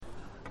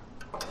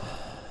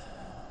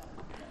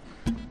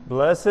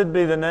Blessed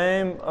be the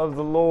name of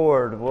the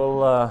Lord.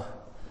 We'll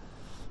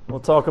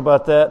talk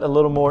about that a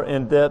little more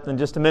in depth in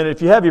just a minute.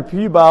 If you have your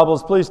pew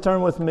Bibles, please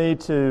turn with me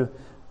to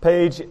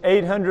page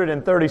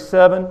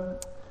 837.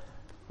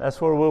 That's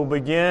where we'll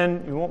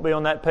begin. You won't be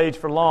on that page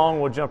for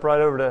long. We'll jump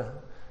right over to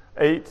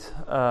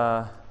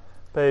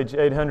page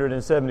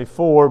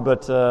 874,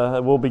 but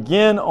we'll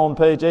begin on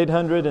page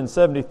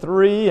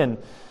 873, and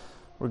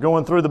we're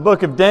going through the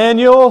book of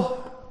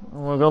Daniel.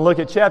 We're going to look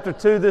at chapter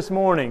 2 this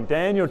morning.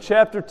 Daniel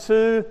chapter 2,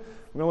 we're going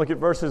to look at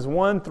verses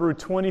 1 through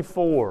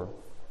 24.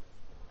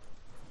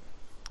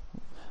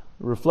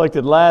 We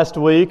reflected last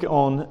week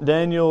on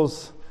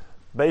Daniel's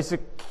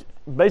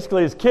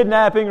basically his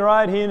kidnapping,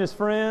 right? He and his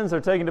friends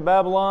are taken to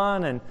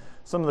Babylon and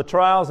some of the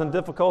trials and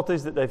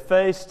difficulties that they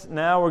faced.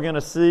 Now we're going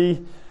to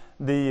see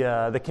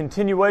the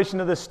continuation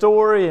of this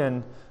story,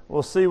 and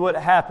we'll see what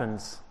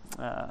happens.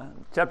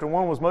 Chapter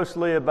 1 was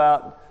mostly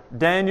about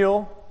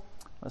Daniel.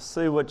 Let's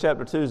see what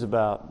chapter 2 is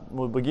about.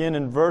 We'll begin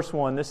in verse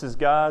 1. This is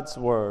God's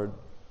Word.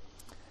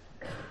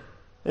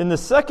 In the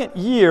second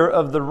year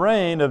of the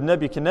reign of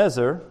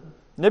Nebuchadnezzar,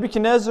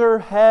 Nebuchadnezzar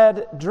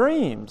had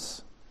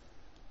dreams.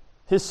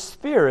 His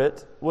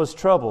spirit was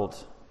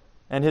troubled,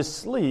 and his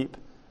sleep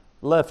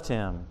left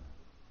him.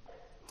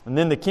 And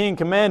then the king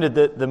commanded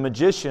that the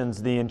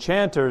magicians, the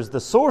enchanters, the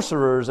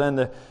sorcerers, and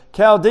the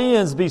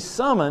Chaldeans be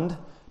summoned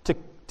to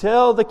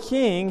tell the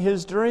king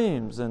his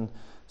dreams. And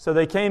so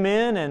they came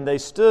in and they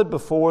stood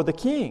before the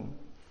king.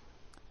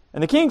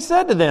 And the king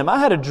said to them, I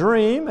had a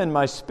dream, and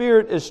my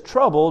spirit is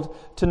troubled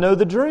to know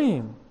the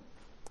dream.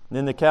 And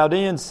then the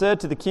Chaldeans said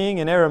to the king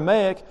in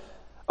Aramaic,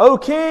 O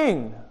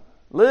king,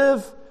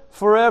 live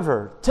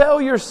forever.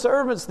 Tell your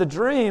servants the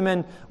dream,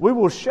 and we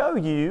will show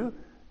you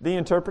the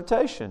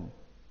interpretation.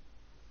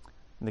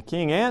 And the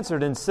king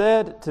answered and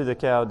said to the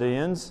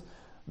Chaldeans,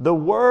 the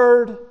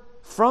word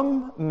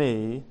from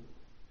me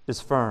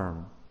is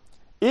firm.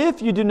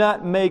 If you do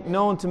not make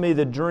known to me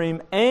the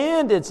dream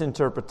and its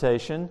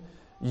interpretation,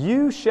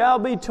 you shall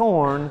be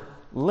torn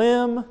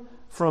limb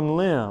from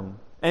limb,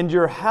 and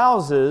your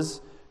houses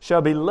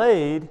shall be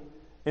laid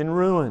in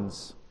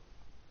ruins.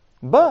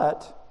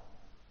 But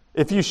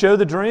if you show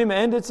the dream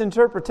and its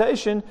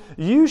interpretation,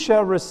 you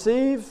shall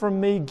receive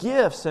from me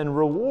gifts and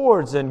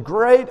rewards and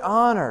great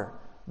honor.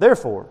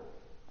 Therefore,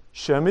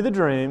 show me the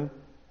dream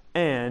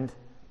and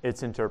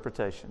its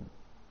interpretation.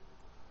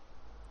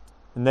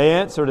 And they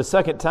answered a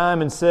second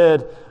time and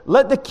said,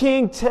 let the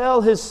king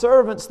tell his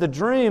servants the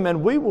dream,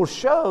 and we will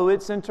show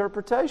its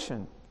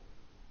interpretation.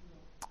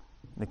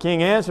 The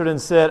king answered and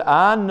said,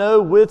 I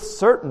know with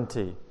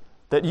certainty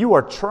that you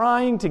are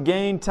trying to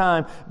gain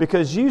time,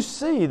 because you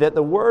see that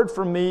the word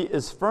from me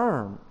is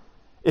firm.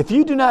 If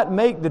you do not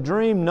make the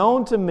dream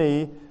known to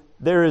me,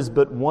 there is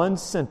but one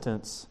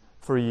sentence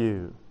for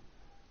you.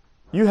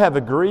 You have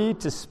agreed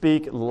to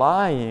speak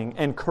lying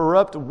and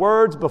corrupt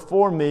words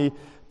before me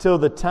till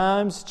the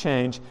times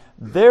change.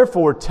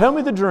 Therefore, tell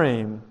me the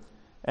dream,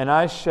 and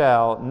I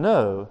shall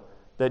know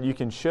that you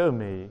can show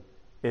me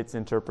its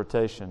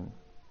interpretation.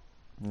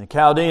 And the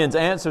Chaldeans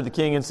answered the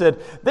king and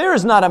said, there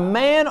is not a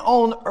man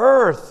on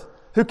earth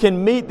who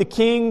can meet the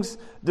king's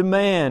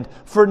demand,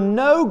 for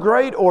no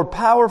great or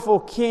powerful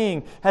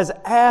king has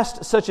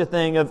asked such a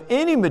thing of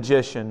any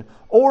magician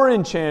or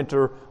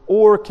enchanter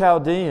or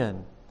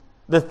Chaldean.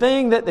 The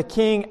thing that the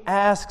king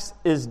asks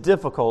is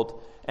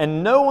difficult,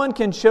 and no one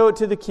can show it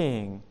to the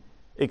king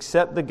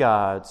except the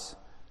gods,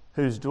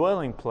 whose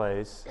dwelling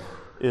place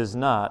is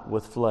not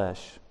with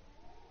flesh.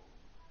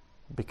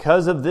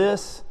 Because of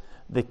this,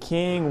 the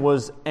king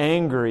was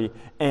angry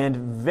and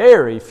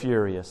very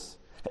furious,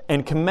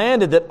 and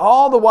commanded that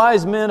all the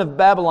wise men of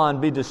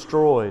Babylon be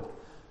destroyed.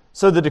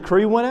 So the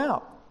decree went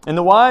out, and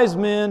the wise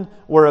men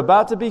were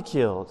about to be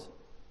killed,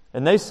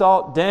 and they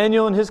sought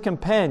Daniel and his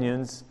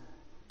companions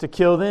to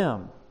kill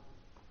them.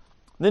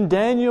 Then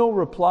Daniel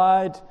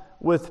replied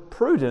with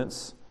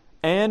prudence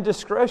and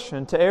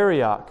discretion to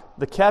Arioch,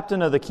 the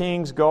captain of the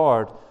king's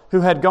guard,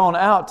 who had gone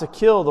out to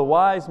kill the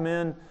wise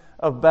men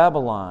of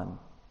Babylon.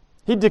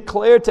 He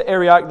declared to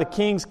Arioch, the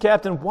king's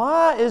captain,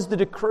 why is the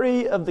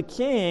decree of the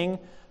king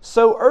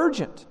so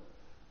urgent?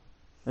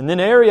 And then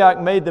Arioch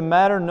made the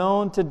matter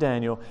known to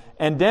Daniel,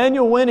 and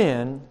Daniel went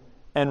in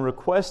and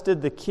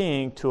requested the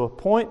king to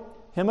appoint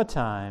him a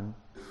time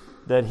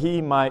that he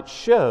might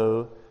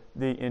show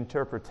the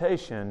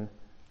interpretation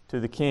to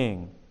the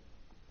king.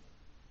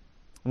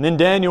 And then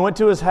Daniel went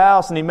to his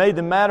house, and he made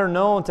the matter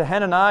known to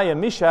Hananiah,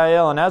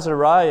 Mishael, and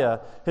Azariah,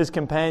 his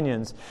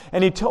companions.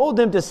 And he told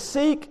them to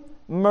seek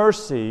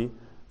mercy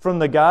from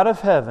the God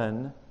of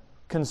heaven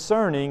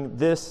concerning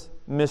this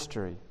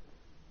mystery,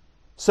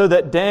 so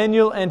that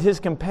Daniel and his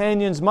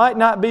companions might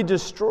not be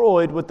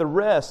destroyed with the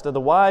rest of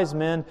the wise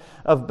men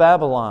of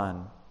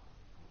Babylon.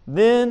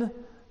 Then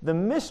the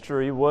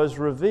mystery was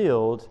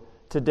revealed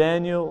to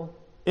Daniel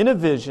in a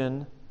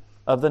vision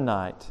of the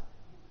night.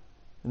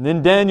 And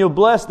then Daniel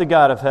blessed the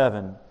God of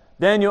heaven.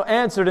 Daniel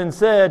answered and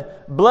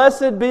said,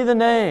 blessed be the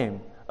name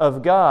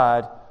of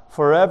God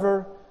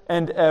forever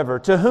and ever.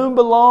 To whom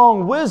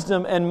belong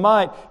wisdom and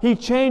might? He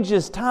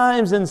changes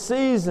times and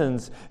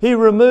seasons. He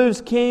removes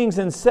kings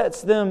and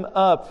sets them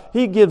up.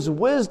 He gives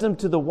wisdom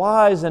to the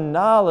wise and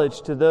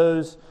knowledge to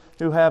those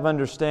who have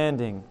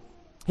understanding.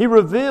 He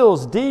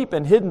reveals deep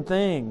and hidden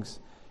things.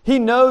 He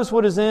knows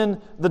what is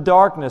in the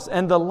darkness,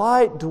 and the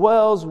light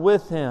dwells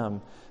with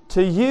Him.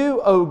 To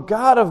you, O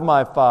God of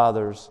my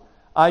fathers,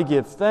 I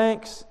give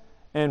thanks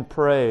and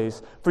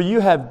praise. For you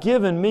have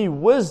given me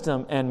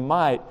wisdom and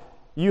might.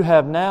 You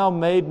have now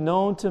made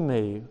known to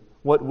me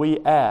what we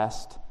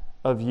asked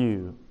of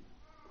you.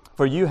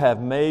 For you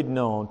have made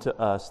known to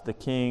us the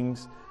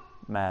king's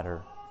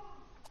matter.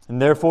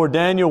 And therefore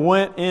Daniel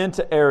went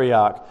into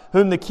Arioch,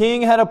 whom the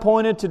king had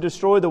appointed to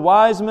destroy the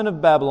wise men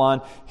of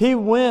Babylon. He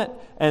went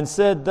and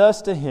said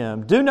thus to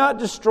him, Do not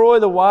destroy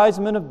the wise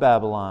men of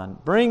Babylon.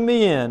 Bring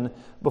me in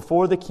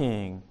before the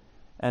king,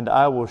 and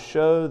I will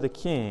show the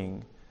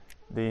king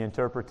the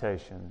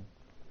interpretation.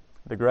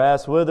 The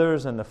grass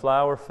withers and the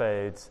flower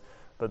fades,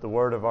 but the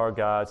word of our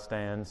God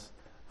stands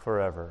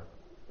forever.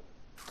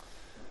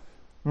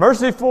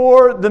 Mercy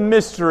for the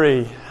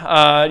mystery.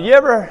 You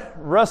ever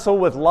wrestle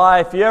with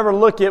life? You ever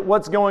look at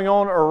what's going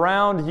on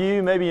around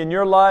you, maybe in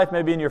your life,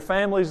 maybe in your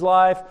family's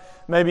life,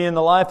 maybe in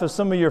the life of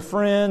some of your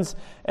friends,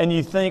 and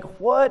you think,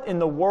 what in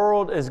the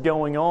world is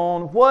going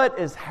on? What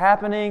is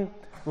happening?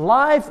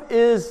 Life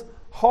is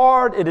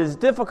hard, it is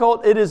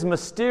difficult, it is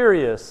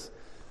mysterious.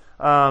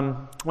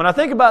 When I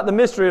think about the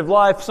mystery of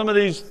life, some of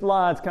these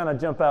slides kind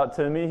of jump out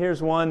to me.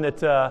 Here's one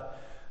that,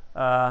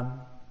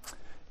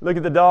 look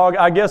at the dog.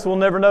 I guess we'll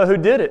never know who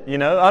did it,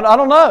 I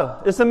don't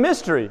know. It's a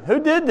mystery. Who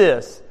did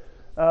this?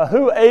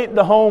 Who ate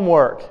the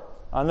homework?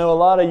 I know a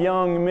lot of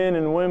young men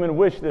and women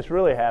wish this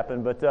really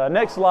happened, but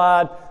next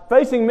slide.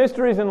 Facing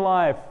mysteries in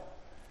life.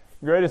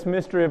 Greatest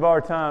mystery of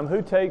our time.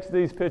 Who takes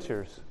these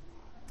pictures?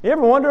 You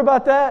ever wonder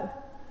about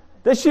that?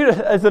 They shoot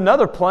as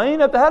another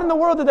plane up. How in the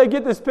world did they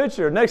get this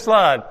picture? Next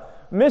slide.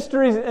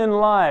 Mysteries in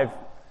life.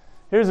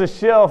 Here's a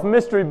shelf,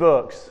 mystery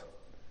books.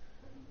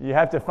 You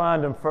have to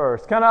find them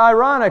first. Kind of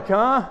ironic,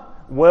 huh?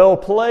 Well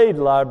played,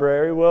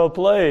 library, well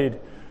played.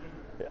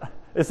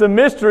 It's a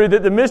mystery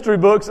that the mystery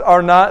books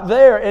are not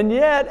there. And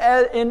yet,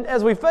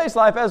 as we face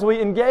life, as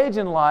we engage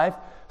in life,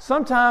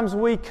 sometimes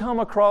we come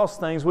across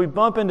things, we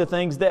bump into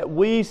things that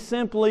we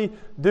simply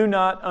do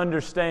not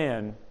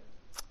understand.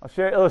 I'll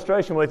share an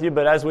illustration with you,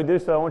 but as we do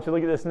so, I want you to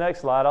look at this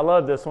next slide. I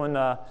love this one.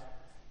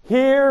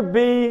 Here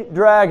be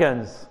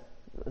dragons.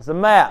 It's a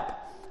map.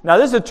 Now,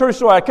 this is a true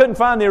story. I couldn't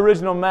find the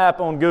original map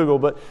on Google,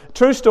 but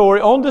true story.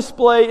 On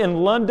display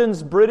in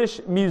London's British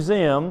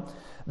Museum,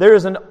 there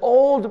is an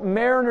old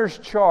mariner's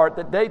chart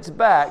that dates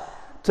back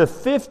to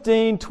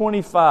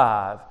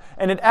 1525,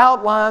 and it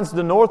outlines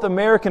the North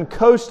American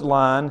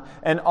coastline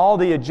and all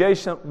the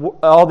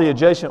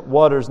adjacent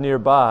waters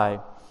nearby.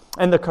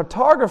 And the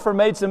cartographer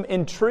made some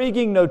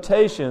intriguing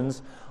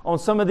notations on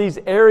some of these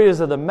areas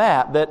of the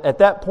map that at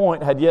that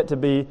point had yet to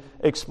be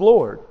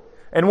explored.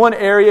 In one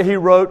area he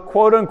wrote,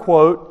 quote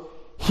unquote,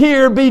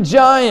 "Here be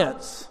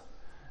giants."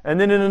 And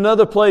then in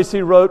another place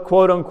he wrote,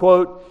 quote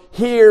unquote,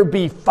 "Here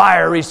be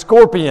fiery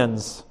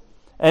scorpions."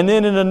 And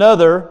then in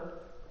another,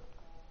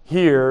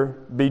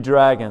 "Here be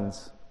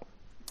dragons."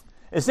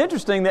 It's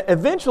interesting that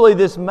eventually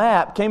this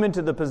map came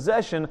into the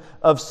possession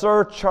of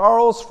Sir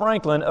Charles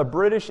Franklin, a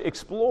British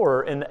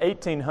explorer in the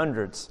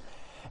 1800s.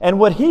 And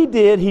what he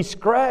did, he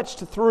scratched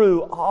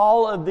through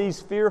all of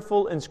these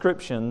fearful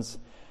inscriptions,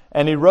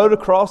 and he wrote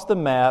across the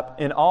map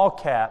in all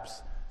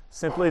caps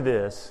simply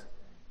this: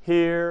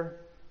 "Here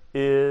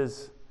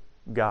is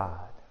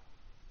God."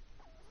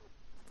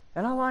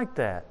 And I like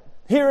that.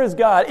 Here is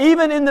God.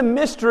 Even in the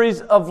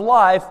mysteries of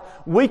life,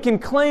 we can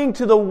cling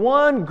to the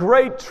one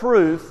great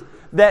truth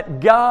that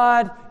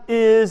God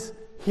is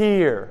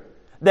here,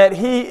 that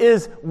He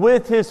is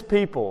with His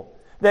people,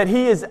 that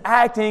He is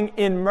acting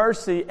in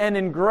mercy and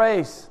in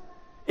grace,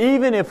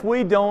 even if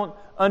we don't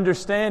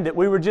understand it.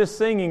 We were just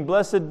singing,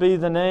 "Blessed be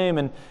the name,"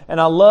 and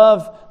I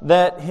love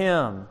that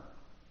hymn.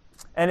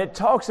 And it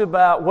talks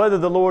about whether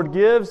the Lord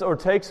gives or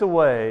takes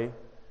away.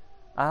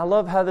 I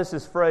love how this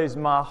is phrased: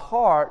 "My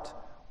heart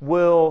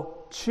will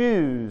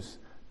choose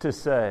to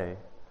say,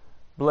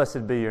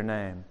 blessed be your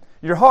name."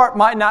 Your heart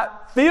might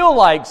not feel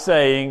like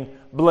saying,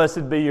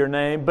 "Blessed be your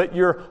name," but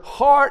your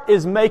heart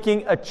is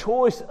making a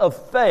choice of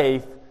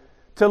faith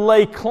to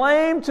lay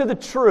claim to the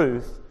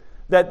truth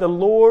that the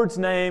Lord's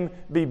name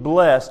be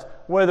blessed,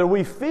 whether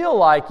we feel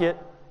like it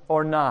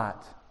or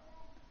not.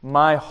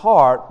 My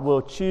heart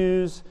will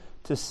choose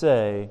to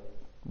say,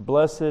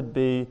 "Blessed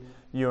be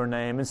your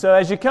name." And so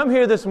as you come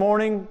here this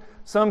morning,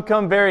 some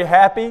come very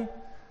happy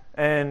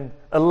and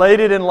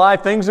elated in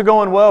life. Things are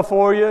going well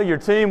for you. Your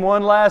team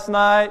won last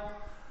night.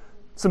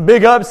 Some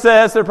big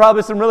upsets. There are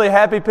probably some really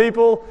happy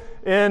people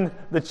in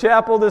the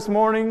chapel this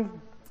morning.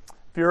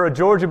 If you're a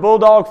Georgia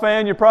Bulldog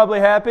fan, you're probably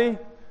happy.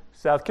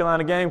 South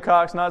Carolina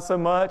Gamecocks, not so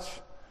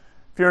much.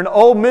 If you're an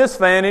Ole Miss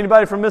fan,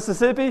 anybody from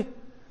Mississippi?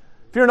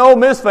 If you're an Ole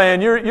Miss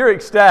fan, you're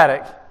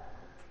ecstatic.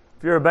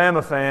 If you're a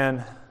Bama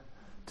fan,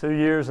 2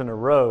 years in a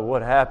row,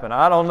 what happened?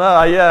 I don't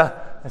know. Yeah,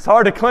 It's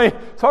hard to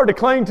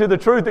cling to the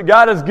truth that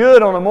God is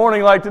good on a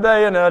morning like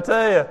today. And I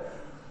tell you,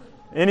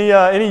 any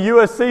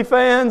USC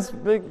fans?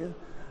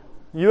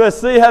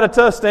 USC had a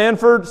tough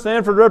Stanford.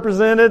 Stanford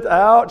represented.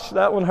 Ouch,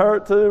 that one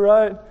hurt too,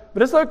 right?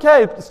 But it's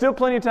okay. Still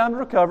plenty of time to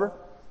recover.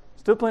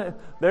 Still plenty.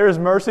 There is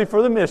mercy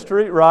for the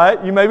mystery,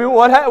 right? You may be,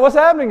 what's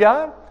happening,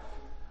 God?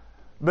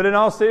 But in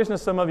all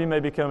seriousness, some of you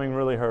may be becoming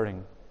really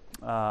hurting.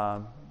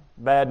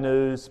 Bad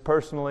news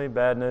personally,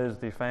 bad news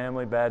with your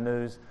family, bad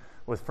news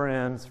with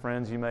friends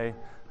you may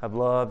have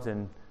loved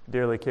and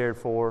dearly cared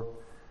for.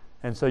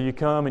 And so you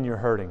come and you're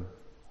hurting.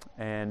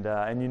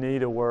 And you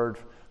need a word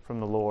from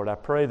the Lord. I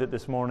pray that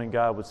this morning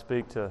God would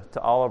speak to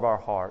all of our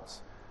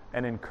hearts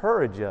and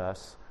encourage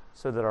us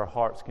so that our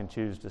hearts can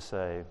choose to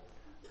say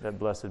that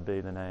blessed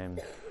be the name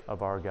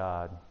of our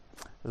God.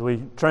 As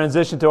we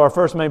transition to our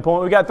first main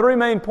point, we've got 3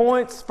 main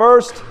points.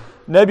 First,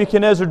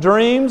 Nebuchadnezzar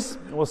dreams.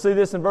 We'll see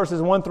this in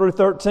verses 1 through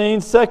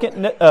 13.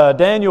 Second,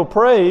 Daniel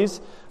prays,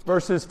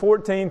 verses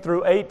 14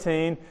 through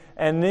 18.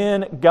 And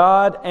then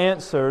God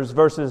answers,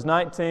 verses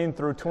 19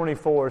 through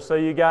 24. So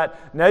you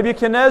got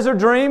Nebuchadnezzar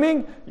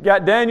dreaming, you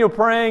got Daniel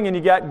praying, and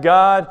you got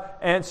God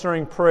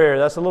answering prayer.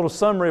 That's a little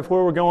summary of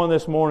where we're going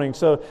this morning.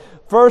 So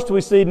first we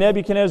see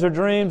Nebuchadnezzar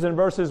dreams in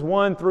verses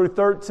 1 through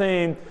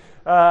 13.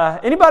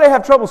 Anybody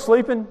have trouble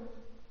sleeping?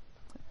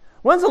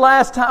 When's the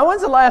last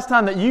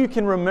time that you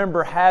can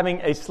remember having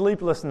a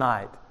sleepless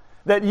night?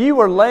 That you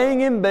were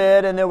laying in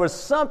bed and there was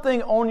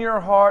something on your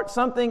heart,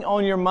 something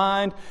on your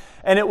mind,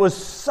 and it was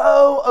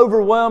so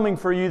overwhelming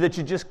for you that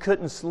you just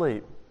couldn't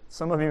sleep.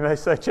 Some of you may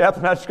say,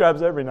 Chaplain, that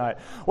describes every night.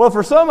 Well,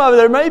 for some of you,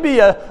 there may be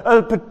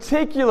a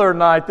particular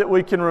night that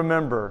we can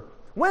remember.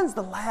 When's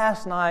the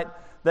last night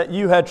that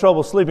you had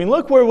trouble sleeping?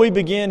 Look where we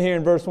begin here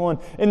in verse 1.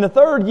 In the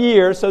 3rd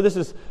year, so this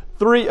is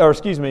in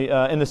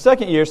the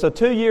 2nd year, so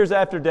 2 years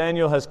after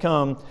Daniel has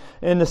come,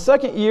 in the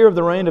 2nd year of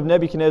the reign of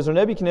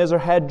Nebuchadnezzar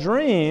had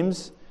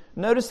dreams.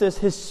 Notice this,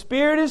 his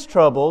spirit is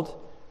troubled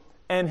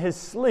and his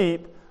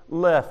sleep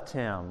left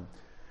him.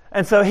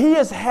 And so he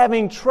is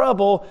having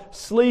trouble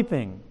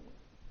sleeping.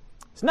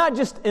 It's not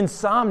just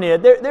insomnia.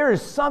 There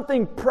is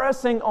something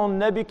pressing on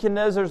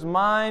Nebuchadnezzar's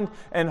mind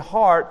and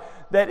heart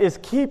that is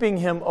keeping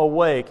him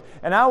awake.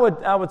 And I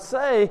would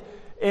say,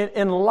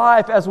 in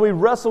life, as we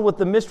wrestle with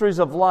the mysteries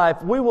of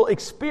life, we will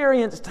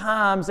experience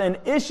times and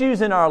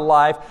issues in our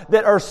life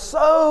that are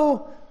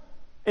so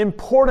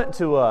important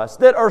to us,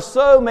 that are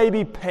so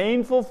maybe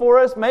painful for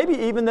us, maybe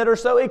even that are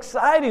so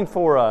exciting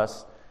for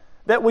us,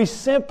 that we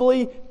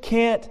simply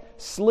can't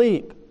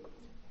sleep.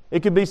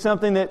 It could be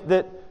something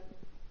that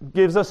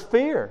gives us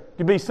fear. It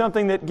could be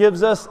something that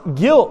gives us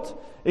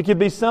guilt. It could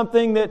be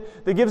something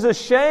that gives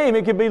us shame.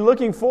 It could be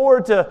looking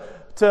forward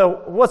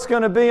to what's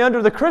going to be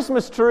under the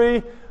Christmas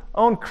tree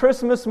on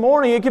Christmas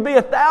morning. It could be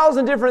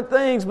 1,000 different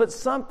things, but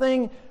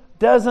something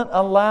doesn't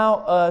allow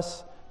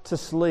us to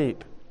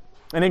sleep.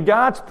 And in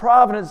God's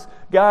providence,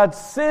 God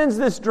sends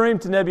this dream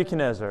to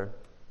Nebuchadnezzar,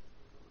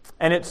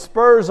 and it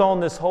spurs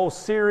on this whole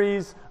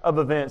series of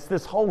events,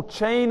 this whole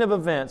chain of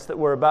events that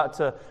we're about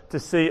to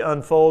see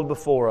unfold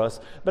before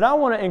us. But I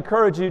want to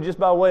encourage you, just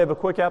by way of a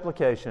quick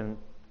application,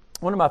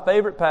 one of my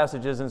favorite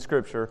passages in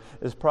Scripture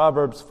is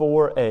Proverbs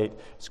 4:8.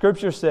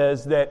 Scripture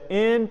says that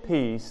in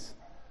peace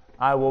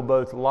I will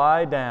both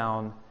lie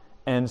down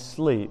and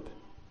sleep.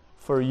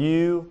 For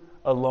you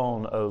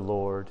alone, O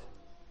Lord,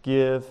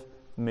 give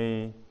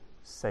me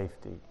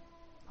safety.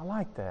 I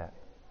like that.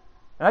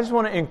 And I just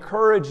want to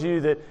encourage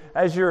you that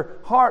as your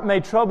heart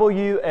may trouble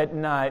you at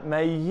night,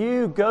 may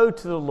you go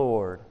to the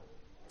Lord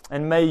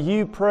and may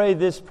you pray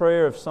this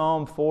prayer of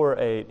Psalm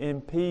 4:8. In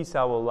peace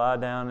I will lie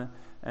down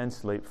and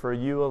sleep. For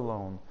you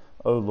alone,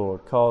 O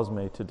Lord, cause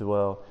me to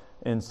dwell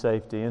in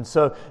safety. And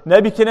so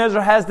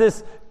Nebuchadnezzar has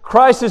this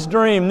crisis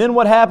dream. Then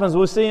what happens?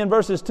 We'll see in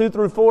verses 2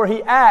 through 4.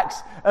 He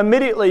acts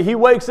immediately. He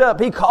wakes up.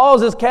 He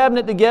calls his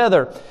cabinet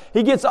together.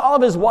 He gets all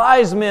of his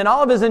wise men,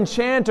 all of his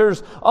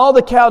enchanters, all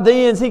the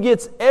Chaldeans. He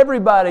gets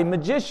everybody,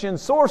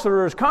 magicians,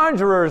 sorcerers,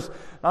 conjurers.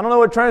 I don't know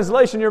what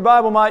translation your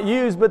Bible might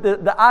use, but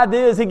the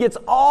idea is he gets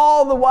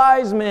all the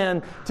wise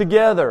men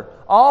together.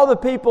 All the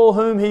people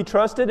whom he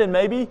trusted and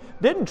maybe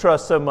didn't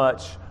trust so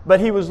much, but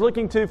he was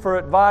looking to for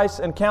advice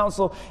and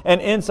counsel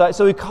and insight.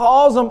 So he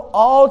calls them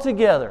all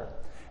together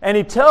and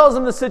he tells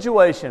them the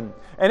situation.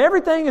 And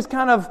everything is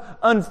kind of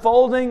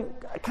unfolding,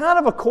 kind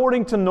of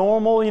according to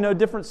normal,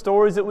 different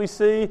stories that we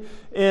see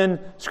in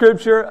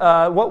Scripture.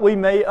 What we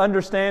may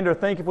understand or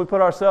think if we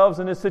put ourselves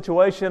in this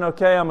situation.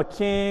 Okay, I'm a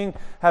king,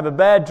 have a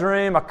bad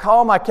dream. I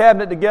call my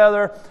cabinet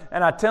together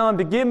and I tell them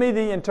to give me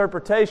the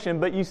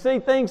interpretation. But you see,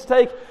 things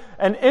take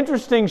an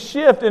interesting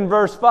shift in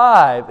verse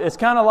 5. It's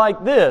kind of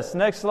like this.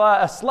 Next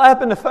slide, a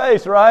slap in the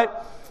face, right?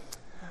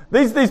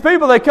 These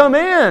people, they come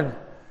in.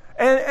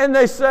 And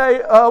they say,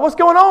 what's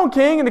going on,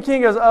 king? And the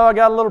king goes, I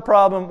got a little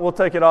problem. We'll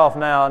take it off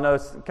now. I know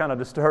it's kind of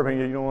disturbing.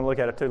 You don't want to look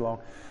at it too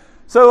long.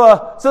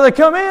 So they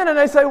come in and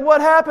they say,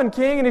 what happened,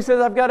 king? And he says,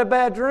 I've got a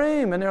bad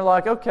dream. And they're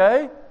like,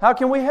 okay, how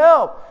can we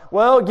help?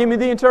 Well, give me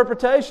the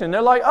interpretation.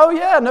 They're like, oh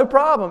yeah, no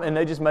problem. And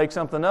they just make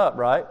something up,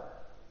 right?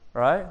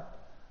 Right?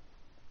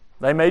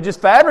 They may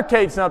just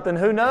fabricate something,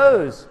 who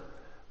knows?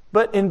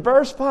 But in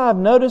verse 5,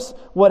 notice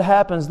what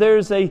happens.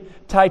 There's a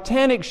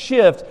titanic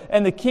shift,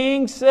 and the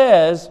king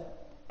says,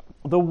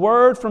 the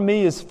word from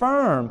me is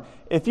firm.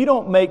 If you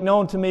don't make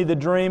known to me the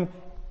dream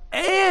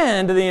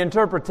and the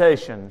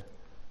interpretation,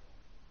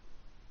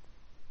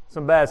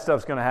 some bad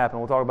stuff's going to happen.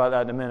 We'll talk about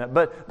that in a minute.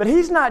 But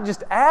he's not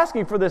just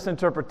asking for this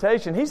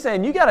interpretation. He's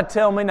saying, you got to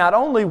tell me not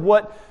only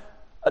what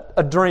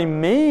a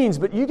dream means,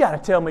 but you got to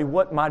tell me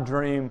what my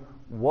dream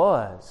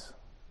was.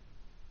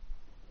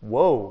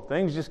 Whoa,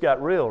 things just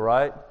got real,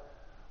 right?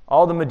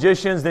 All the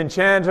magicians, the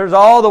enchanters,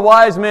 all the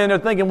wise men are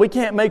thinking, we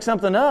can't make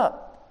something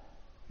up.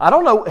 I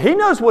don't know. He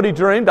knows what he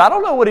dreamed. I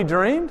don't know what he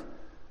dreamed.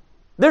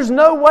 There's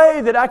no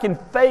way that I can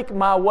fake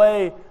my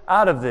way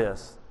out of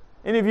this.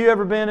 Any of you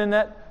ever been in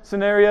that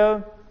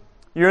scenario?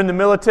 You're in the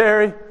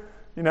military,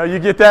 you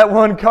get that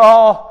one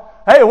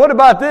call. Hey, what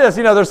about this?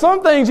 There's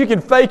some things you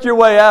can fake your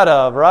way out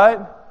of, right?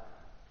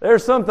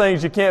 There's some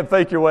things you can't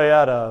fake your way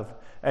out of.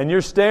 And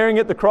you're staring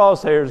at the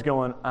crosshairs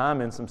going,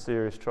 I'm in some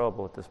serious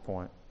trouble at this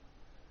point.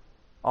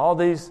 All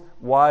these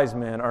wise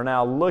men are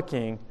now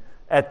looking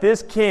at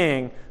this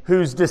king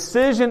whose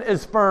decision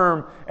is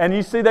firm. And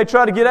you see, they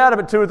try to get out of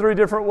it 2 or 3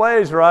 different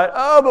ways, right?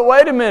 Oh, but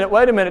wait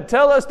a minute.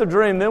 Tell us the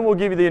dream, then we'll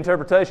give you the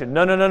interpretation.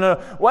 No.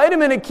 Wait a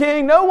minute,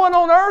 king. No one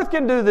on earth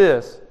can do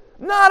this.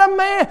 Not a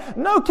man.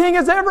 No king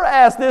has ever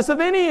asked this of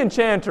any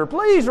enchanter.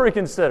 Please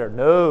reconsider.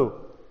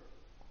 No.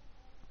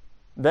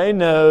 They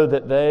know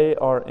that they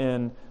are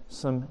in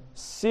some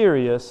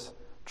serious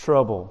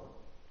trouble.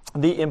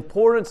 The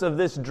importance of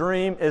this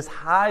dream is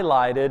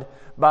highlighted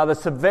by the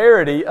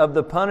severity of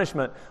the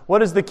punishment. What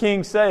does the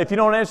king say? If you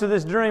don't answer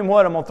this dream,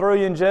 what? I'm going to throw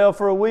you in jail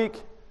for a week?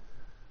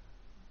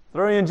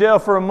 Throw you in jail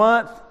for a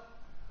month?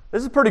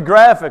 This is pretty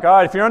graphic. All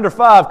right, if you're under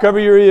 5, cover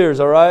your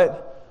ears, all right?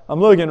 I'm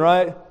looking,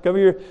 right? Cover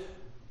your...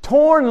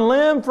 Torn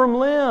limb from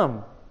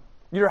limb.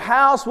 Your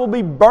house will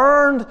be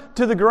burned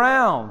to the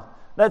ground.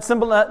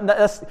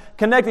 That's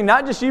connecting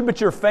not just you,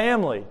 but your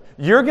family.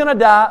 You're going to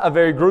die a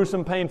very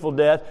gruesome, painful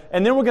death,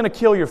 and then we're going to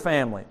kill your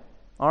family.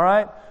 All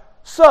right?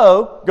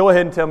 So, go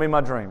ahead and tell me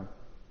my dream.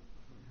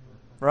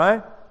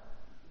 Right?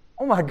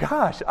 Oh my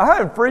gosh, I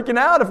am freaking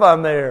out if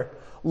I'm there.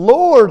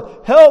 Lord,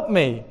 help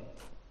me.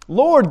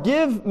 Lord,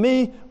 give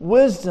me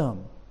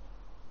wisdom.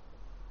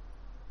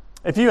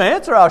 If you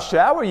answer, I'll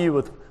shower you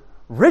with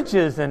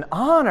riches and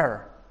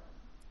honor.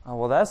 Oh,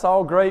 well, that's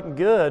all great and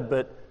good,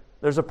 but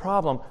there's a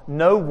problem.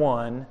 No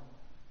one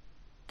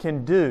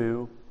can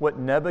do what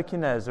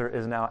Nebuchadnezzar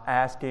is now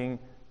asking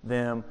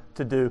them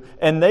to do.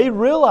 And they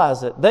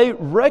realize it. They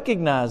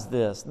recognize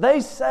this. They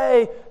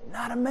say,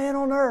 not a man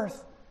on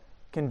earth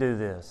can do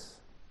this.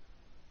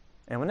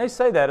 And when they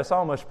say that, it's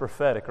almost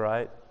prophetic,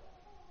 right?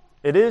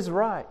 It is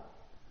right.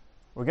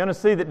 We're going to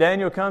see that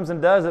Daniel comes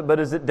and does it, but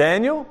is it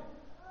Daniel?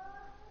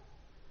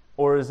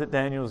 Or is it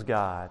Daniel's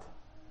God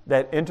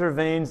that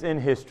intervenes in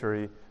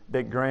history,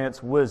 that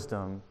grants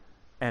wisdom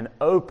and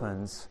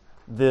opens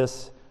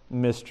this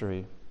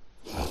mystery?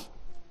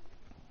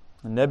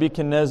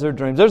 Nebuchadnezzar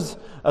dreams. There's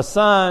a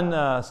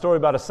story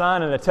about a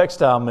sign in a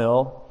textile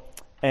mill,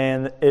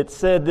 and it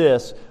said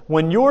this: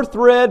 when your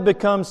thread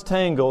becomes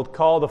tangled,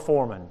 call the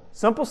foreman.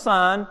 Simple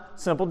sign,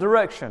 simple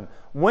direction.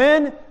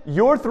 When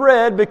your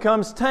thread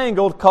becomes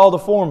tangled, call the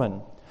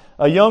foreman.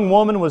 A young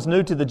woman was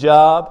new to the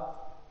job.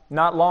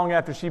 Not long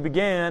after she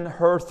began,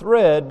 her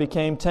thread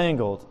became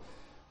tangled.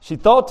 She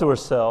thought to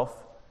herself,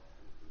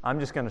 I'm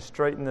just going to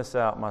straighten this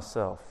out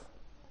myself.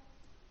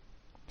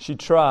 She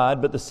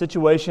tried, but the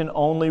situation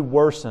only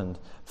worsened.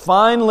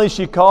 Finally,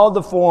 she called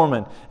the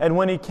foreman. And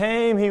when he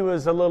came, he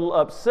was a little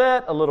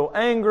upset, a little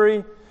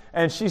angry.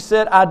 And she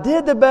said, I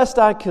did the best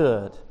I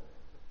could.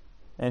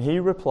 And he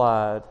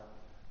replied,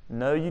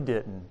 no, you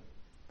didn't.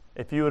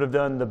 If you would have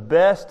done the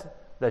best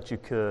that you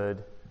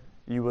could,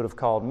 you would have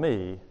called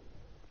me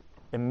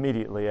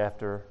immediately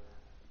after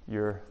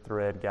your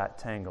thread got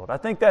tangled. I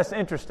think that's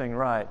interesting,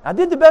 right? I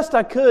did the best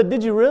I could.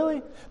 Did you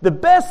really? The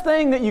best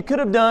thing that you could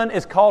have done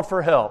is called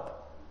for help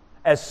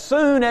as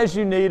soon as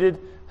you needed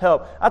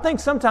help. I think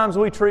sometimes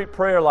we treat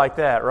prayer like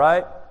that,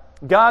 right?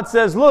 God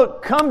says,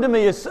 look, come to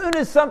me. As soon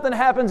as something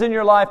happens in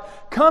your life,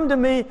 come to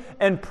me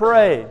and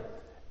pray.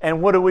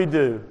 And what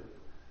do?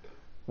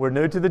 We're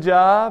new to the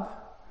job.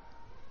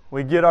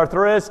 We get our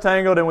threads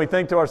tangled and we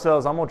think to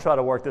ourselves, I'm going to try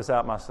to work this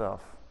out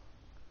myself.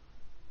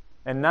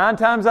 And 9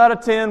 times out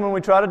of 10, when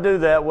we try to do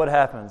that, what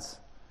happens?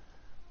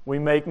 We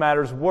make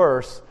matters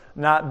worse,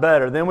 not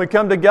better. Then we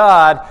come to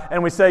God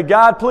and we say,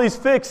 God, please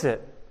fix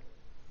it.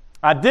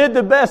 I did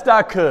the best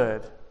I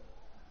could.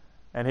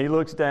 And He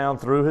looks down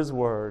through His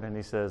Word and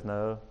He says,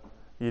 no,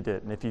 you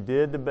didn't. If you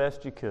did the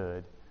best you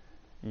could,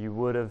 you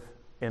would have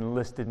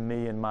enlisted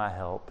me in my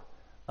help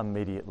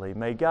immediately.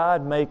 May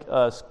God make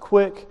us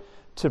quick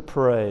to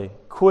pray,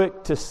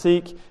 quick to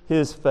seek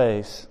His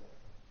face.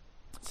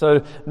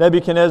 So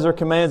Nebuchadnezzar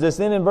commands this.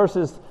 Then in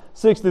verses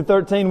 6 through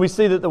 13, we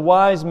see that the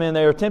wise men,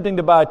 they are attempting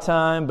to buy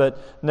time,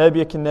 but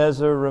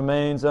Nebuchadnezzar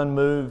remains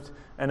unmoved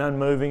and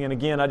unmoving. And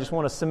again, I just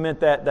want to cement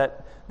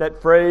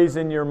that phrase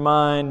in your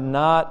mind,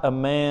 not a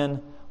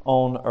man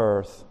on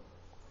earth.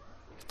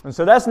 And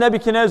so that's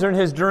Nebuchadnezzar and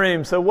his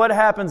dream. So what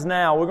happens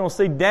now? We're going to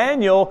see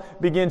Daniel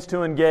begins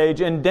to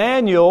engage, and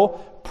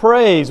Daniel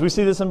prays. We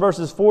see this in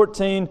verses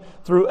 14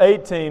 through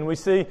 18. We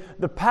see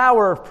the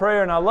power of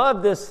prayer, and I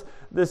love this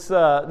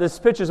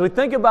picture. As we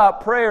think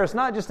about prayer, it's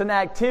not just an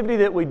activity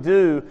that we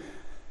do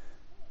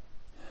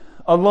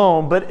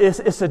alone, but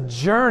it's a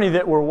journey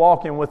that we're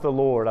walking with the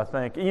Lord, I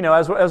think. You know,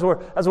 as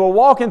we're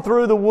walking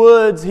through the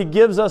woods, He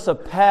gives us a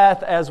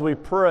path as we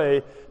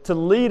pray to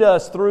lead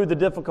us through the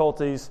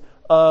difficulties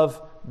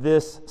of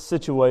this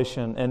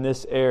situation and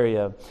this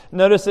area.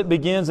 Notice it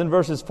begins in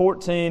verses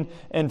 14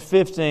 and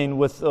 15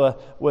 with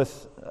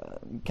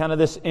kind of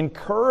this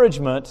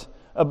encouragement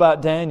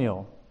about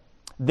Daniel.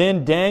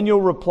 Then Daniel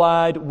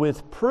replied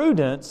with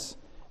prudence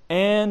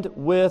and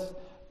with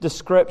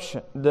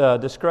discretion.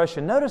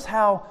 Notice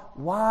how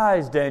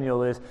wise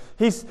Daniel is.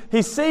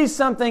 He sees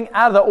something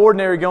out of the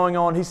ordinary going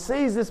on. He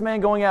sees this man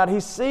going out. He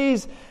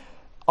sees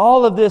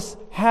all of this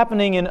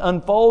happening and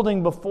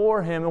unfolding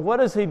before him. And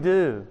what does he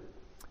do?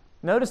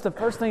 Notice the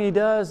first thing he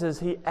does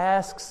is he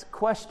asks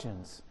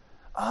questions.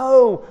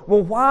 Oh,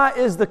 well, why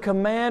is the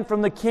command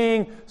from the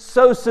king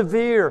so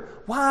severe?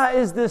 Why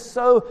is this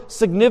so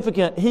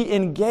significant? He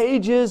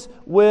engages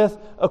with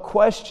a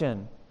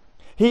question.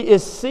 He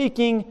is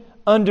seeking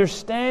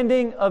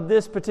understanding of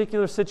this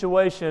particular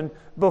situation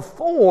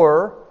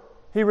before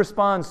he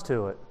responds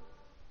to it.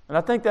 And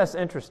I think that's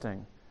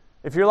interesting.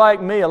 If you're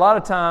like me, a lot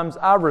of times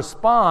I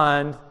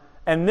respond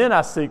and then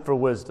I seek for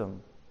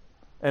wisdom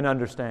and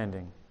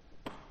understanding.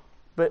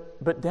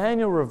 But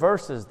Daniel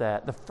reverses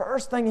that. The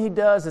first thing he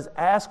does is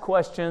ask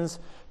questions,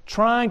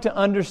 trying to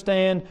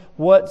understand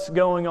what's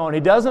going on. He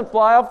doesn't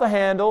fly off the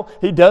handle.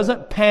 He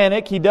doesn't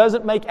panic. He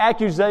doesn't make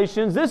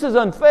accusations. This is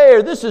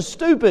unfair. This is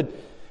stupid.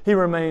 He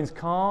remains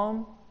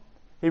calm.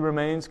 He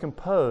remains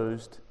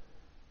composed.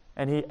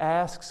 And he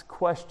asks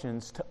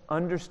questions to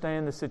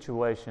understand the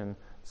situation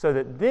so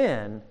that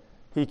then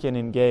he can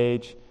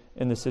engage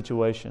in the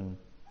situation.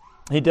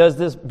 He does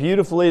this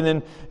beautifully, and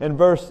then in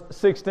verse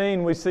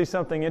 16 we see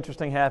something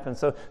interesting happen.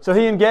 So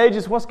he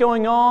engages what's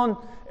going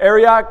on.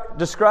 Arioch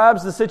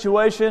describes the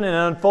situation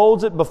and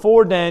unfolds it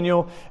before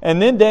Daniel.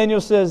 And then Daniel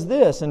says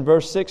this in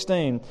verse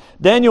 16.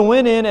 Daniel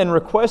went in and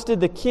requested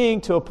the king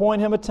to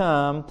appoint him a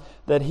time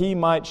that he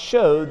might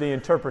show the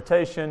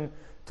interpretation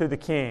to the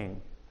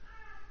king.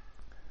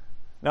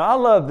 Now I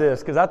love this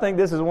because I think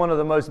this is one of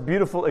the most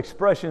beautiful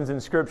expressions in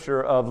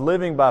Scripture of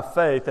living by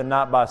faith and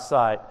not by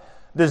sight.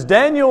 Does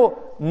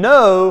Daniel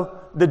know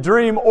the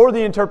dream or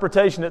the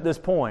interpretation at this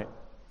point?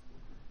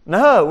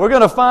 No, we're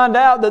going to find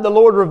out that the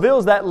Lord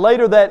reveals that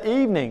later that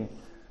evening.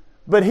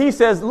 But he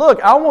says,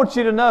 look, I want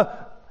you to know,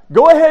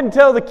 go ahead and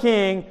tell the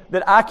king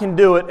that I can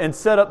do it and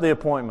set up the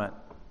appointment.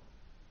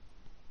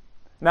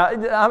 Now,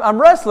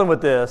 I'm wrestling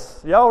with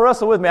this. Y'all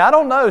wrestle with me. I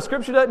don't know.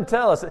 Scripture doesn't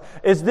tell us.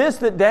 Is this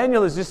that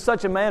Daniel is just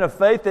such a man of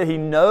faith that he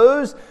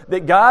knows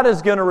that God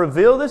is going to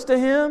reveal this to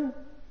him?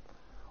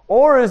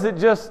 Or is it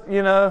just,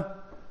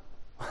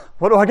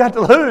 what do I got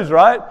to lose,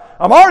 right?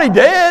 I'm already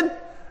dead.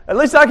 At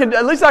least I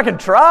can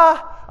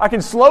try. I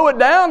can slow it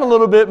down a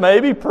little bit,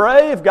 maybe.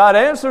 Pray. If God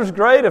answers,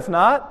 great. If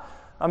not,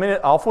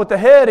 off with the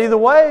head either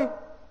way.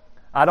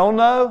 I don't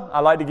know. I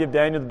like to give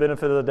Daniel the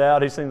benefit of the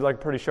doubt. He seems like a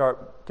pretty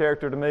sharp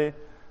character to me.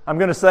 I'm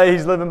going to say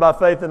he's living by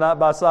faith and not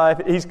by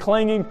sight. He's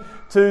clinging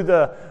to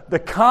the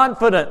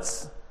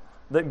confidence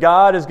that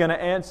God is going to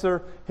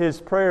answer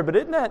his prayer. But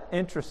isn't that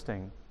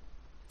interesting?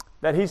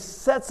 That he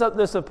sets up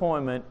this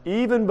appointment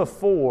even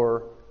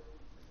before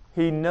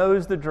he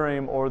knows the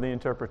dream or the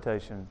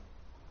interpretation.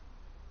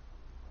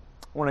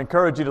 I want to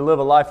encourage you to live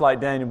a life like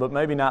Daniel, but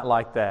maybe not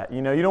like that.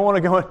 You don't want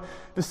to go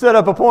to set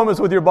up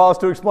appointments with your boss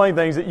to explain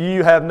things that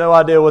you have no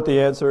idea what the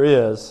answer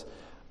is.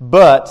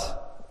 But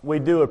we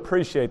do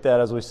appreciate that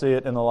as we see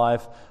it in the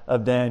life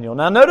of Daniel.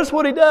 Now notice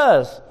what he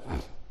does.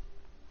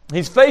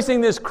 He's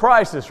facing this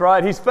crisis,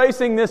 right? He's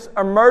facing this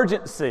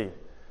emergency.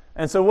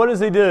 And so what does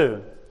he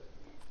do?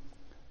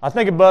 I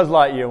think of Buzz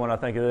Lightyear when I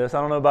think of this. I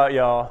don't know about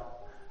y'all.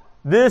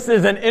 This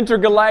is an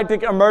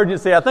intergalactic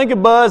emergency. I think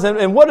of Buzz,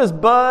 and what is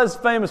Buzz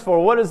famous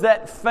for? What is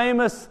that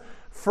famous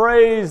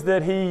phrase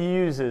that he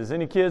uses?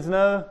 Any kids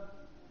know?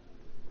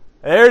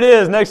 There it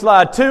is, next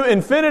slide. To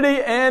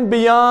infinity and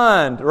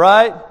beyond,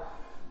 right?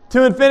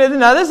 To infinity.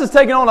 Now this is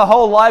taking on a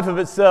whole life of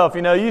itself.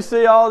 You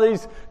see all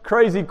these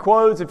crazy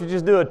quotes. If you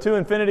just do a to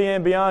infinity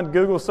and beyond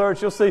Google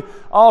search, you'll see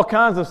all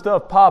kinds of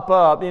stuff pop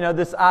up.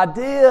 This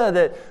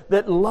idea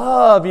that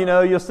love,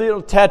 you'll see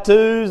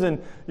tattoos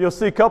and you'll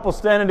see couples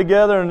standing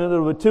together and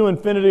it'll be to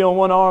infinity on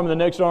one arm and the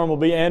next arm will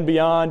be and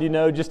beyond,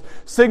 just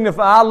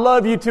signify, I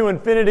love you to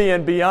infinity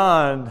and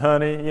beyond,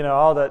 honey.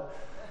 All that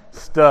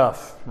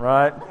stuff,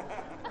 right?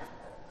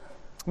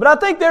 But I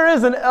think there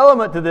is an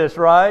element to this,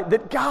 right?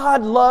 That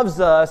God loves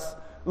us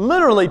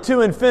literally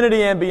to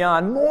infinity and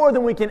beyond, more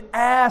than we can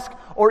ask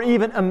or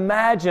even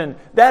imagine.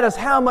 That is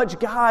how much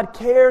God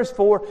cares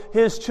for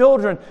His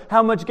children,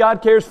 how much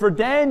God cares for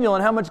Daniel,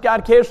 and how much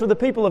God cares for the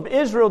people of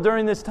Israel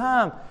during this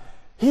time.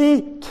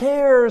 He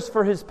cares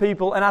for His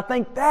people, and I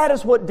think that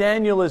is what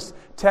Daniel is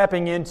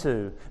tapping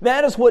into.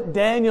 That is what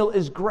Daniel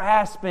is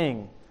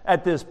grasping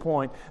at this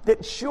point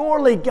that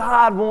surely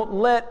God won't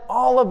let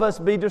all of us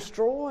be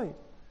destroyed.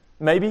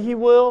 Maybe He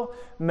will,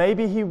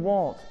 maybe He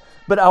won't.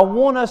 But I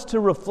want us to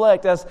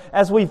reflect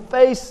as we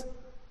face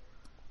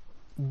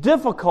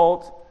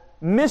difficult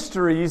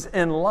mysteries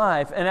in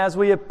life and as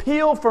we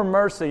appeal for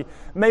mercy,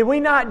 may we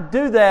not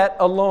do that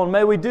alone.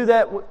 May we do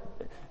that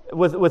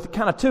with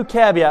kind of two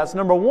caveats.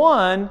 Number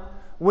one,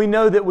 we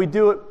know that we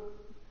do it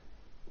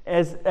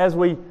as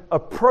we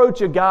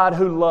approach a God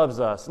who loves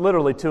us,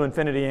 literally to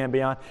infinity and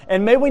beyond.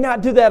 And may we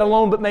not do that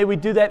alone, but may we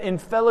do that in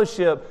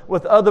fellowship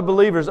with other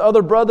believers,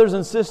 other brothers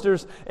and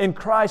sisters in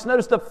Christ.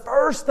 Notice the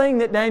first thing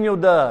that Daniel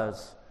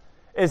does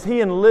is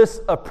he enlists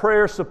a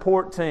prayer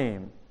support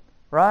team,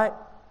 right?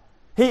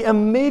 He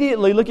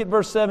immediately, look at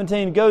verse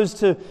 17, goes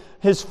to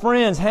his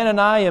friends,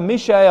 Hananiah,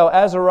 Mishael,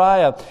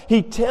 Azariah.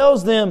 He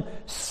tells them,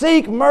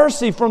 seek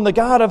mercy from the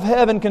God of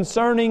heaven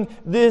concerning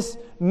this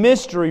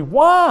mystery.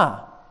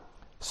 Why?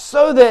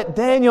 So that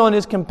Daniel and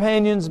his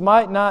companions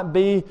might not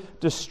be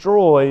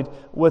destroyed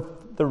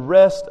with the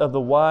rest of the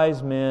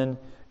wise men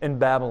in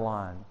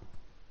Babylon.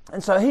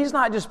 And so he's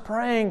not just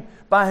praying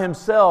by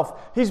himself.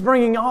 He's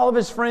bringing all of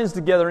his friends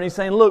together and he's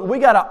saying, look, we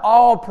got to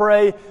all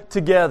pray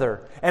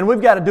together. And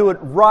we've got to do it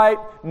right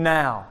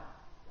now.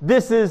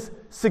 This is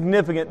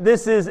significant.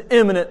 This is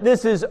imminent.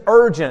 This is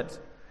urgent.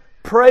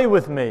 Pray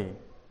with me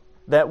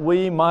that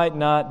we might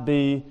not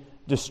be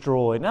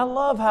destroyed. And I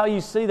love how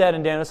you see that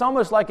in Daniel. It's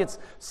almost like it's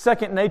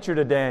second nature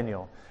to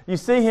Daniel. You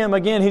see him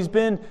again, he's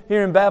been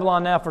here in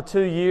Babylon now for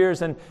 2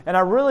 years, and I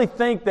really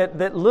think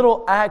that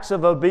little acts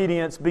of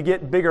obedience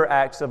beget bigger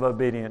acts of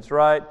obedience,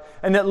 right?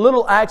 And that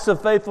little acts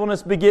of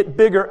faithfulness beget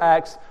bigger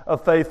acts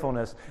of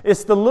faithfulness.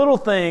 It's the little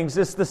things,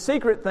 it's the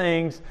secret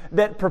things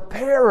that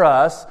prepare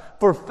us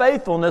for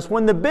faithfulness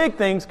when the big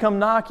things come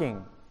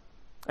knocking.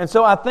 And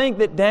so I think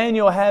that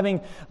Daniel, having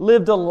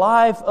lived a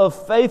life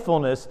of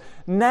faithfulness,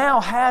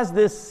 now has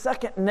this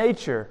second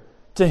nature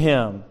to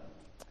him.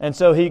 And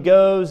so he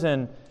goes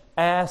and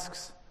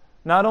asks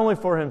not only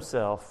for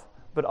himself,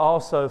 but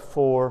also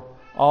for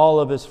all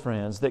of his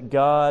friends, that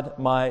God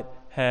might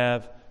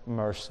have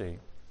mercy.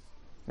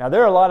 Now,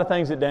 there are a lot of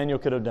things that Daniel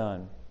could have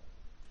done.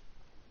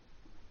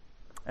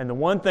 And the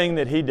one thing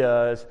that he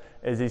does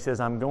is he says,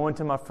 I'm going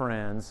to my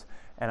friends,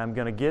 and I'm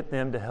going to get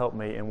them to help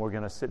me, and we're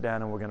going to sit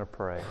down and we're going to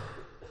pray.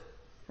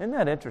 Isn't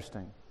that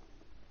interesting?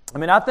 I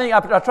mean, I think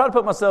I try to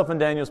put myself in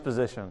Daniel's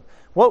position.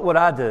 What would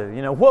I do?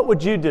 What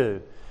would you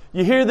do?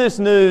 You hear this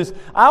news,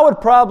 I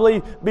would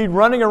probably be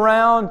running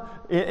around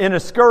in a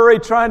scurry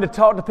trying to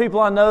talk to people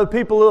I know,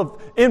 people of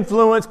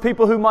influence,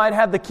 people who might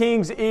have the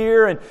king's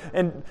ear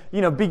and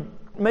be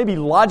maybe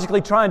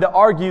logically trying to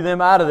argue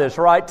them out of this,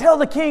 right? Tell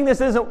the king this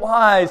isn't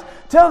wise.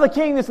 Tell the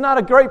king it's not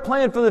a great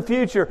plan for the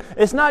future.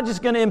 It's not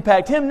just going to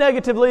impact him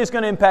negatively, it's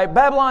going to impact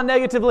Babylon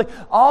negatively.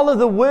 All of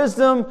the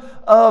wisdom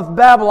of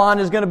Babylon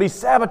is going to be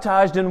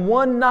sabotaged in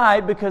one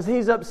night because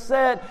he's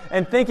upset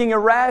and thinking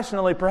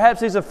irrationally.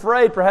 Perhaps he's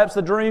afraid, perhaps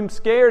the dream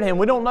scared him.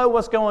 We don't know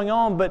what's going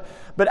on, but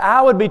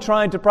I would be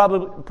trying to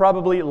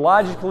probably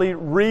logically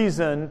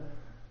reason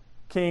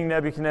King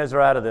Nebuchadnezzar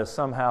out of this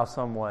somehow,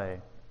 some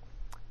way.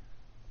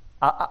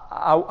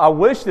 I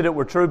wish that it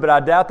were true, but I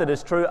doubt that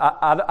it's true.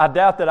 I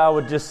doubt that I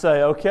would just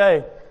say,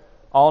 okay,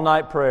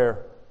 all-night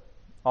prayer.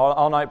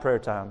 All-night prayer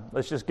time.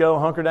 Let's just go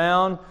hunker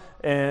down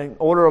and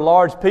order a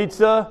large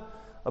pizza,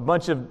 a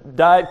bunch of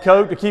Diet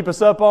Coke to keep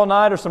us up all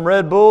night, or some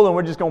Red Bull, and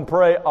we're just going to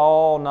pray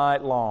all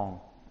night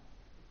long.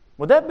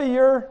 Would that be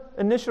your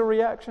initial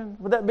reaction?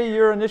 Would that be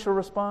your initial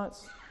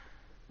response?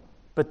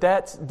 But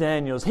that's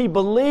Daniel's. He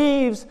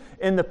believes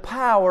in the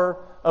power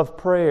of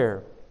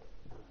prayer.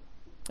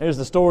 Here's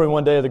the story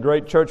one day of the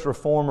great church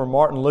reformer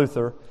Martin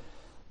Luther.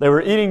 They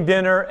were eating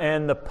dinner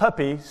and the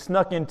puppy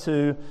snuck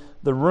into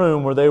the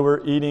room where they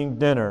were eating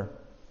dinner.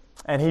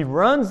 And he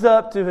runs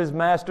up to his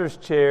master's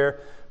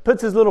chair,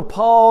 puts his little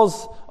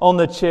paws on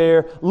the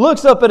chair,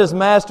 looks up at his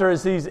master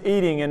as he's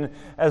eating. And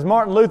as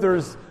Martin Luther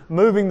is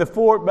moving the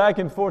fork back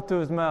and forth to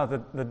his mouth,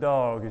 the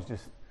dog is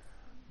just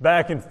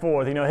back and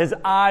forth. His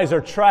eyes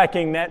are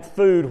tracking that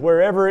food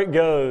wherever it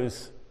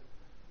goes,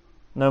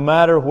 no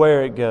matter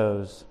where it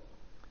goes.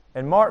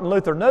 And Martin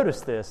Luther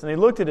noticed this, and he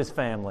looked at his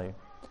family,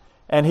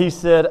 and he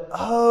said,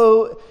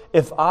 oh,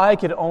 if I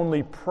could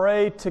only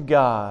pray to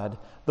God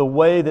the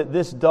way that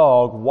this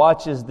dog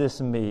watches this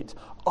meat.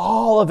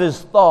 All of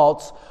his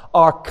thoughts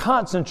are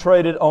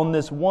concentrated on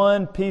this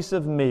one piece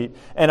of meat.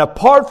 And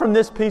apart from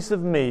this piece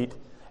of meat,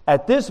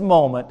 at this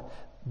moment,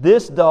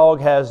 this dog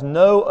has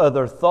no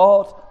other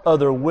thought,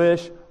 other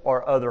wish,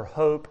 or other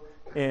hope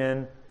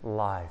in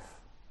life.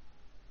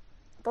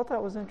 I thought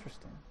that was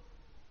interesting.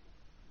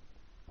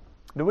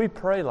 Do we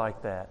pray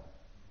like that?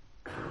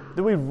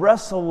 Do we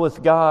wrestle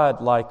with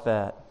God like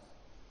that?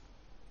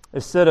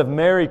 It's said of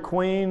Mary,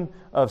 Queen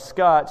of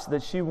Scots,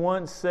 that she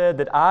once said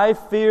that I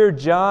fear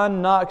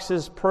John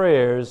Knox's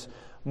prayers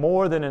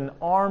more than an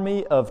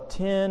army of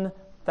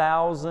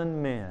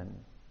 10,000 men.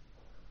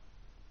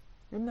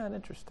 Isn't that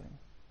interesting?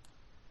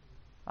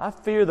 I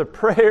fear the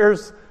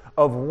prayers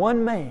of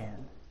one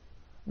man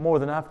more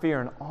than I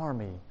fear an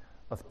army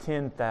of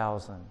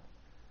 10,000.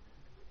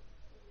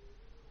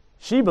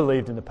 She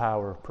believed in the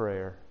power of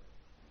prayer.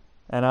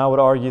 And I would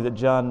argue that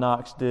John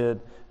Knox did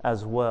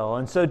as well.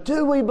 And so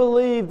do we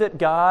believe that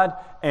God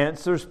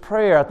answers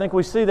prayer? I think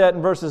we see that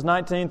in verses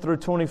 19 through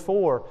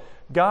 24.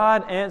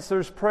 God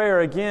answers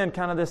prayer. Again,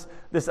 kind of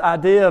this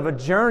idea of a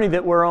journey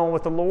that we're on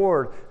with the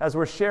Lord as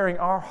we're sharing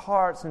our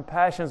hearts and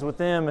passions with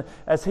Him,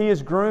 as He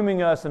is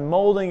grooming us and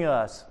molding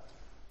us.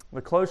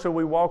 The closer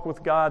we walk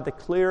with God, the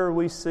clearer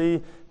we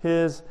see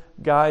His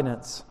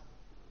guidance.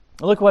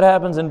 Look what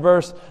happens in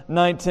verse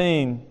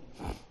 19.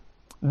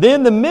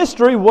 Then the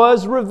mystery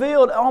was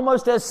revealed.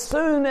 Almost as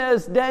soon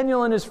as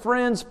Daniel and his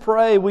friends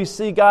pray, we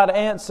see God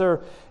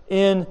answer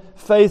in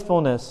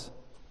faithfulness.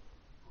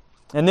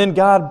 And then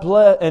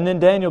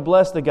Daniel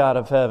blessed the God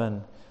of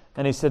heaven.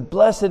 And he said,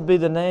 "Blessed be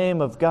the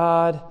name of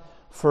God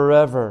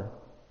forever."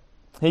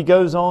 He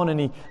goes on and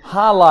he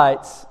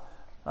highlights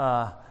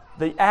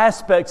the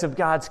aspects of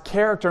God's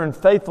character and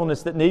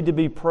faithfulness that need to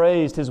be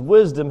praised. His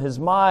wisdom, His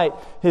might,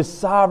 His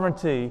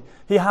sovereignty.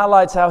 He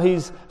highlights how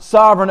He's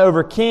sovereign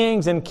over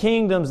kings and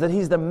kingdoms, that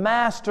He's the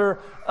master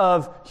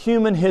of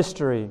human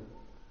history.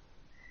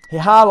 He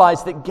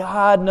highlights that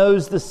God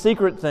knows the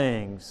secret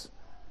things,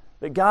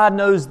 that God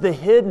knows the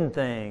hidden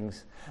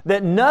things,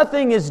 that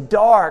nothing is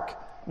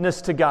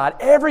darkness to God.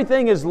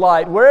 Everything is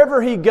light.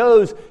 Wherever He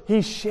goes,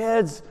 He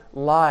sheds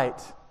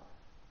light,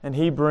 and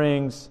He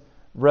brings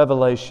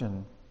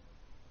revelation.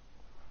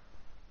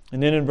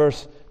 And then in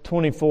verse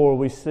 24,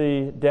 we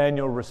see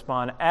Daniel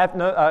respond.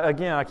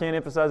 Again, I can't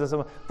emphasize this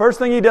enough. First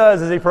thing he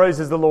does is he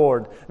praises the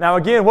Lord. Now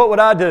again, what would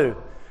I do?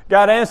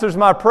 God answers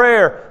my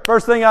prayer.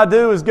 First thing I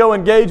do is go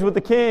engage with the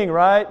king,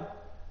 right?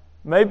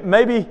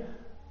 Maybe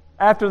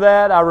after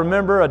that, I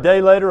remember a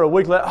day later, a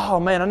week later, oh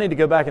man, I need to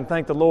go back and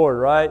thank the Lord,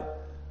 right?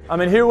 I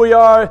mean, here we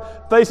are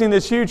facing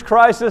this huge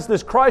crisis,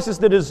 this crisis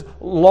that is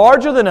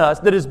larger than us,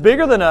 that is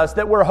bigger than us,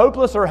 that we're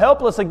hopeless or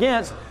helpless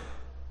against.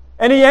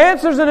 And He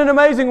answers in an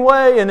amazing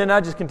way, and then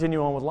I just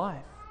continue on with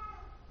life.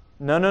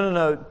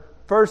 No.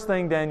 First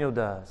thing Daniel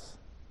does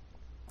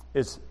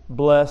is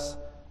bless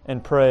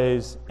and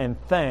praise and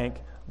thank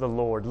the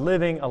Lord,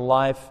 living a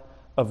life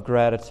of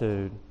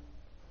gratitude.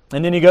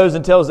 And then he goes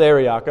and tells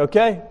Arioch,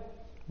 okay,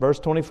 verse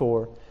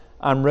 24,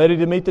 I'm ready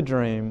to meet the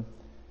dream.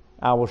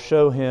 I will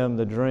show him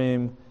the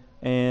dream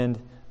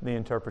and the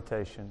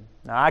interpretation.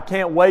 Now, I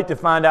can't wait to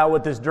find out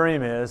what this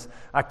dream is.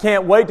 I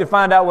can't wait to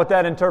find out what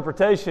that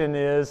interpretation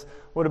is.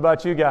 What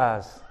about you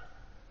guys?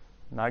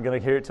 Not going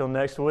to hear it till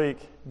next week.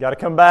 Got to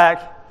come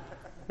back.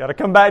 Got to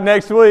come back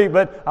next week.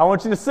 But I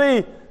want you to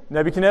see,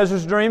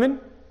 Nebuchadnezzar's dreaming,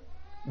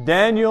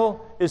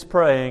 Daniel is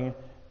praying,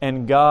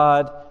 and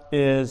God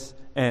is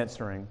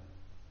answering.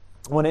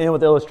 I want to end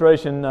with the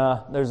illustration.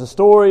 There's a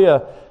story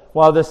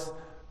while this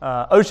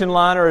ocean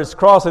liner is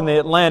crossing the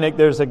Atlantic,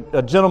 there's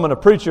a gentleman, a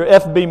preacher,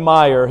 F.B.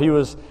 Meyer. He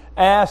was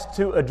asked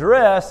to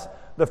address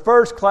the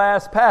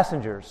first-class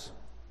passengers.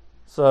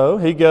 So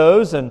he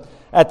goes, and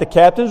at the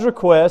captain's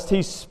request,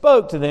 he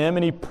spoke to them,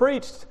 and he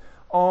preached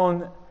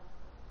on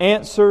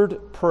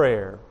answered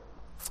prayer.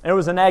 And it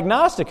was an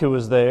agnostic who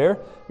was there.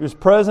 He was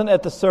present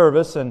at the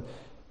service, and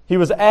he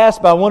was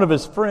asked by one of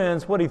his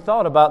friends what he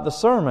thought about the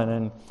sermon.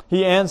 And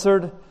he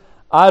answered,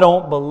 I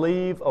don't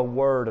believe a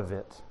word of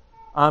it.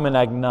 I'm an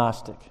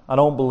agnostic. I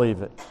don't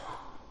believe it.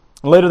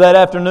 Later that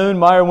afternoon,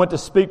 Meyer went to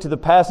speak to the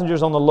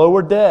passengers on the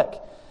lower deck.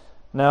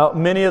 Now,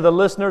 many of the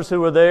listeners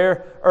who were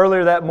there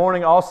earlier that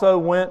morning also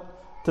went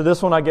to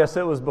this one. I guess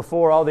it was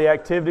before all the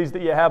activities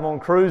that you have on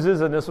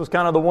cruises, and this was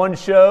kind of the one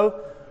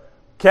show.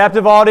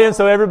 Captive audience,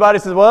 so everybody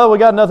says, well, we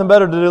got nothing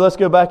better to do. Let's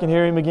go back and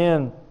hear him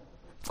again.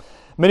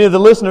 Many of the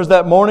listeners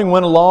that morning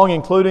went along,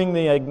 including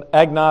the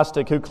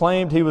agnostic who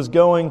claimed he was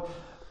going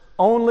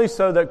only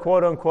so that,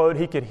 quote unquote,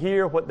 he could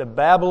hear what the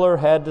babbler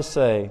had to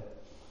say.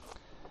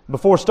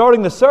 Before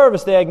starting the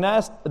service, the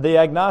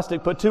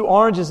agnostic put 2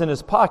 oranges in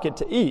his pocket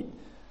to eat.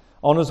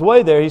 On his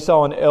way there, he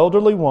saw an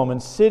elderly woman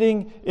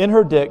sitting in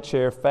her deck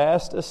chair,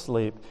 fast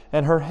asleep,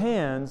 and her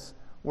hands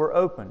were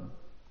open.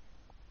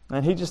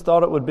 And he just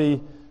thought it would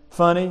be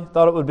funny,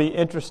 thought it would be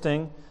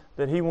interesting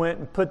that he went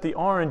and put the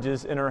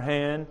oranges in her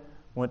hand,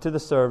 went to the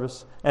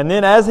service, and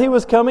then as he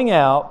was coming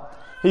out,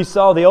 he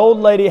saw the old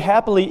lady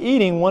happily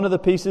eating one of the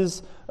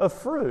pieces of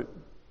fruit.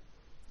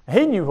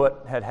 He knew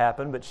what had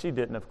happened, but she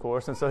didn't, of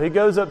course. And so he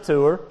goes up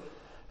to her,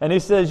 and he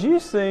says, you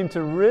seem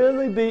to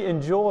really be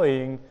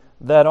enjoying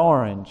that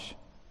orange.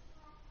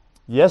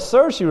 Yes,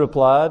 sir, she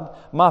replied.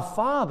 My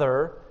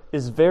father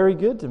is very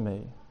good to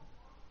me.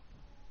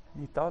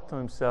 He thought to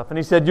himself, and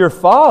he said, your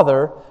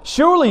father?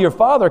 Surely your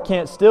father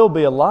can't still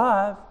be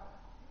alive.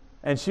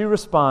 And she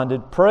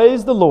responded,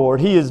 praise the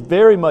Lord, he is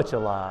very much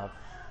alive.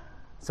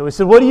 So he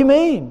said, what do you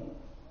mean?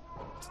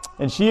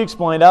 And she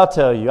explained, I'll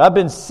tell you, I've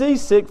been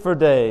seasick for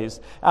days.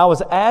 I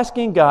was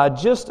asking God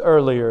just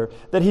earlier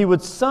that He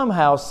would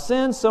somehow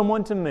send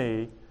someone to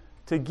me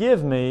to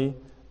give me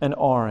an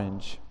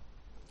orange.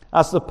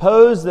 I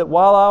suppose that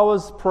while I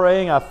was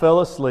praying, I fell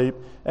asleep,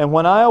 and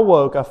when I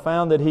awoke, I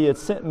found that He had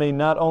sent me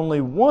not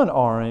only 1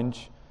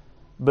 orange,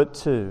 but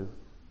 2.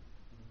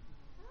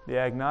 The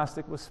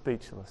agnostic was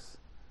speechless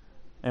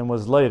and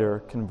was later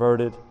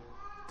converted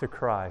to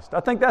Christ.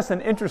 I think that's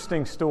an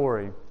interesting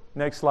story.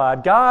 Next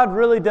slide. God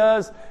really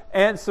does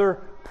answer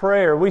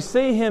prayer. We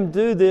see Him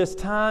do this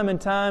time and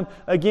time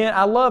again.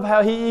 I love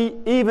how He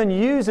even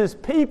uses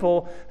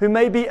people who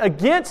may be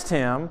against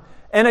Him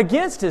and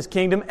against His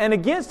kingdom and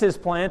against His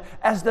plan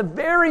as the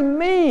very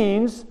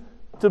means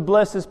to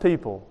bless His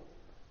people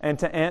and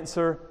to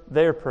answer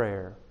their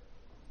prayer.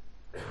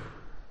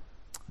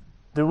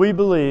 Do we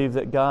believe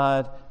that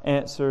God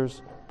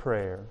answers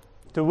prayer?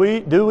 Do we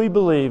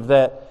believe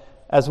that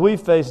as we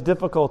face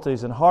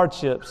difficulties and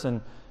hardships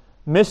and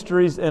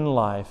mysteries in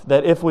life,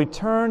 that if we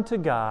turn to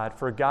God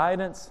for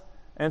guidance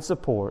and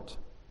support,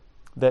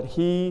 that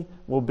He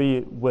will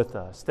be with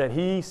us, that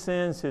He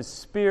sends His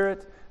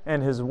Spirit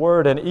and His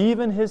Word and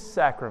even His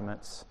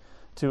sacraments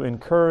to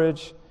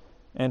encourage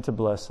and to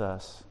bless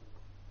us?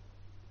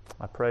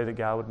 I pray that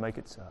God would make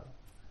it so.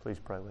 Please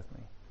pray with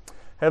me.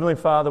 Heavenly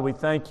Father, we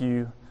thank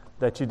You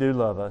that You do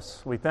love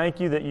us. We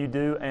thank You that You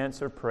do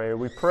answer prayer.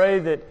 We pray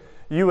that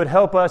You would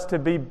help us to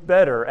be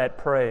better at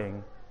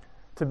praying,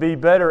 to be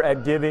better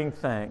at giving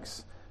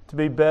thanks, to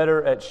be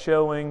better at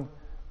showing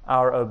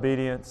our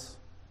obedience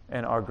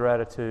and our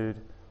gratitude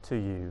to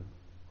You.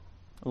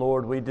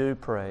 Lord, we do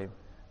pray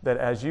that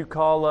as You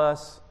call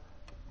us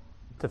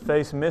to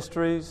face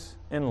mysteries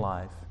in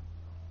life,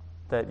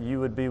 that You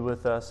would be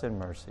with us in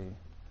mercy.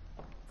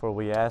 For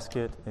we ask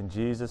it in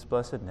Jesus'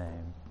 blessed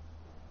name.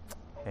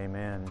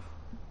 Amen.